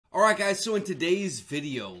Alright guys, so in today's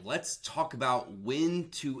video, let's talk about when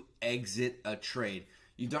to exit a trade.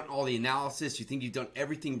 You've done all the analysis, you think you've done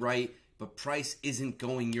everything right, but price isn't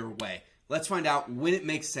going your way. Let's find out when it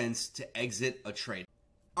makes sense to exit a trade.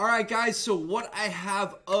 Alright guys, so what I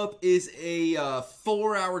have up is a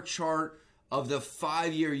 4-hour chart of the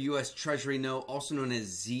 5-year US Treasury note, also known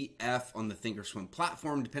as ZF on the Thinkorswim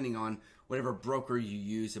platform. Depending on whatever broker you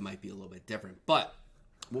use, it might be a little bit different. But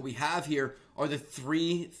what we have here are the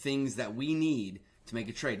 3 things that we need to make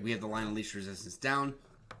a trade. We have the line of least resistance down,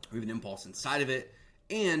 we have an impulse inside of it,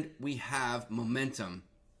 and we have momentum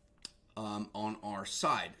on our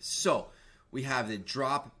side. So we have the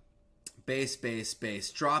drop, base,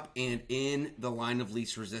 drop, and in the line of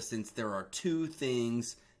least resistance, there are 2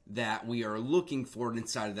 things that we are looking for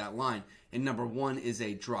inside of that line. And number 1 is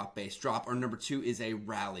a drop base drop, or number 2 is a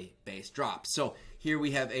rally base drop. So here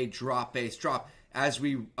we have a drop base drop. As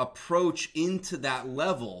we approach into that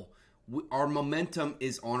level, our momentum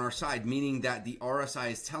is on our side, meaning that the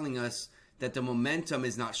RSI is telling us that the momentum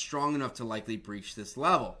is not strong enough to likely breach this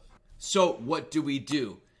level. So what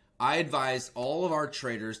do? I advise all of our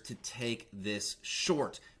traders to take this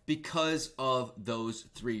short because of those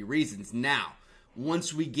 3 reasons. Now,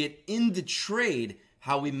 once we get in the trade,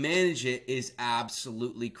 how we manage it is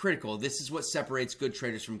absolutely critical. This is what separates good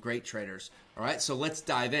traders from great traders. All right, so let's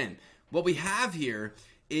dive in. What we have here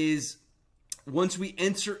is once we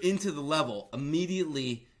enter into the level,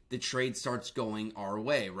 immediately the trade starts going our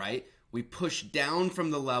way, right? We push down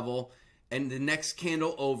from the level, and the next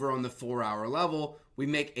candle over on the 4-hour level, we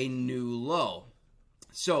make a new low.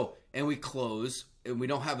 So, and we close, and we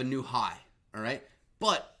don't have a new high, all right?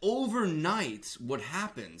 But overnight, what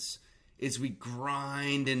happens is we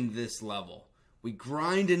grind into this level. We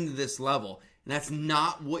grind into this level, and that's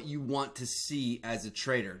not what you want to see as a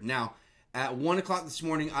trader. Now, at 1 o'clock this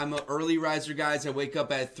morning, I'm an early riser, guys. I wake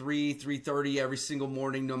up at 3:30 every single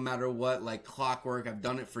morning, no matter what, like clockwork. I've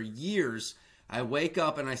done it for years. I wake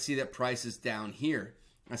up and I see that price is down here.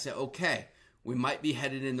 I say, okay, we might be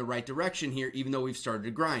headed in the right direction here, even though we've started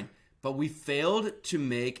to grind. But we failed to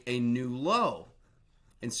make a new low.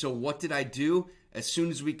 And so what did I do? As soon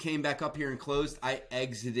as we came back up here and closed, I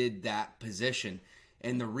exited that position.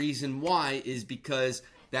 And the reason why is because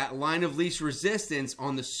that line of least resistance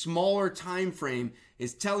on the smaller time frame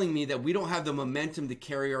is telling me that we don't have the momentum to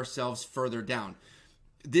carry ourselves further down.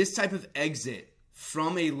 This type of exit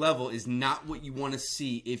from a level is not what you want to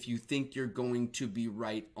see if you think you're going to be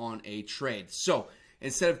right on a trade. So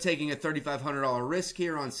instead of taking a $3,500 risk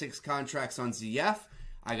here on 6 contracts on ZF,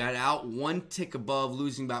 I got out 1 tick above,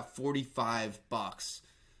 losing about 45 bucks,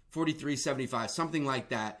 43.75, something like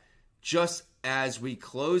that, just as we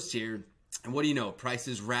closed here. And what do you know? Price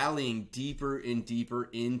is rallying deeper and deeper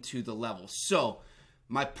into the level. So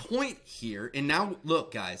my point here, and now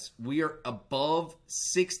look, guys, we are above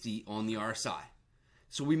 60 on the RSI.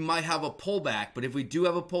 So we might have a pullback, but if we do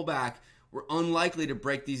have a pullback, we're unlikely to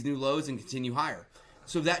break these new lows and continue higher.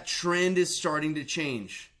 So that trend is starting to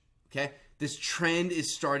change, okay? This trend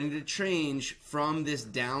is starting to change from this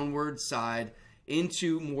downward side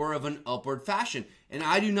into more of an upward fashion. And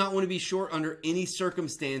I do not want to be short under any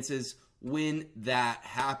circumstances when that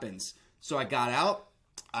happens. So I got out,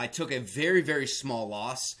 I took a very, very small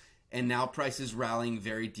loss, and now price is rallying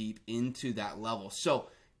very deep into that level. So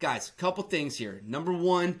guys, a couple things here. Number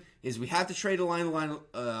 1 is we have to trade along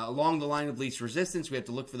the line of least resistance. We have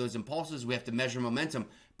to look for those impulses. We have to measure momentum.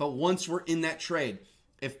 But once we're in that trade,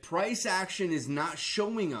 if price action is not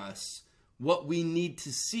showing us what we need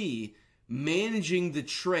to see, managing the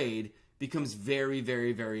trade becomes very,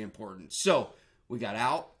 very, very important. So we got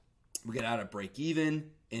out at break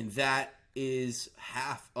even, and that is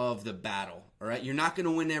half of the battle. All right, you're not going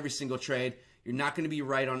to win every single trade. You're not going to be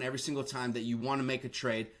right on every single time that you want to make a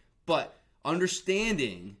trade, but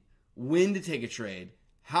understanding when to take a trade,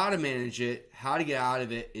 how to manage it, how to get out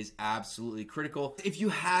of it is absolutely critical. If you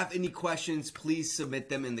have any questions, please submit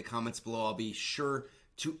them in the comments below. I'll be sure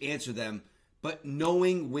to answer them. But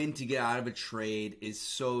knowing when to get out of a trade is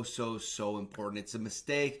so, so, so important. It's a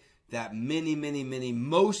mistake that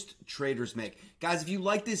most traders make. Guys, if you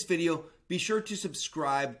like this video, be sure to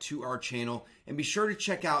subscribe to our channel and be sure to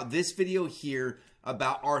check out this video here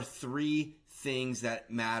about our 3 things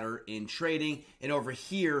that matter in trading, and over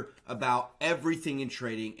here about everything in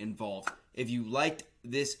trading involved. If you liked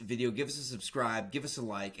this video, give us a subscribe, give us a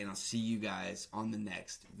like, and I'll see you guys on the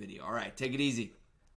next video. All right, take it easy.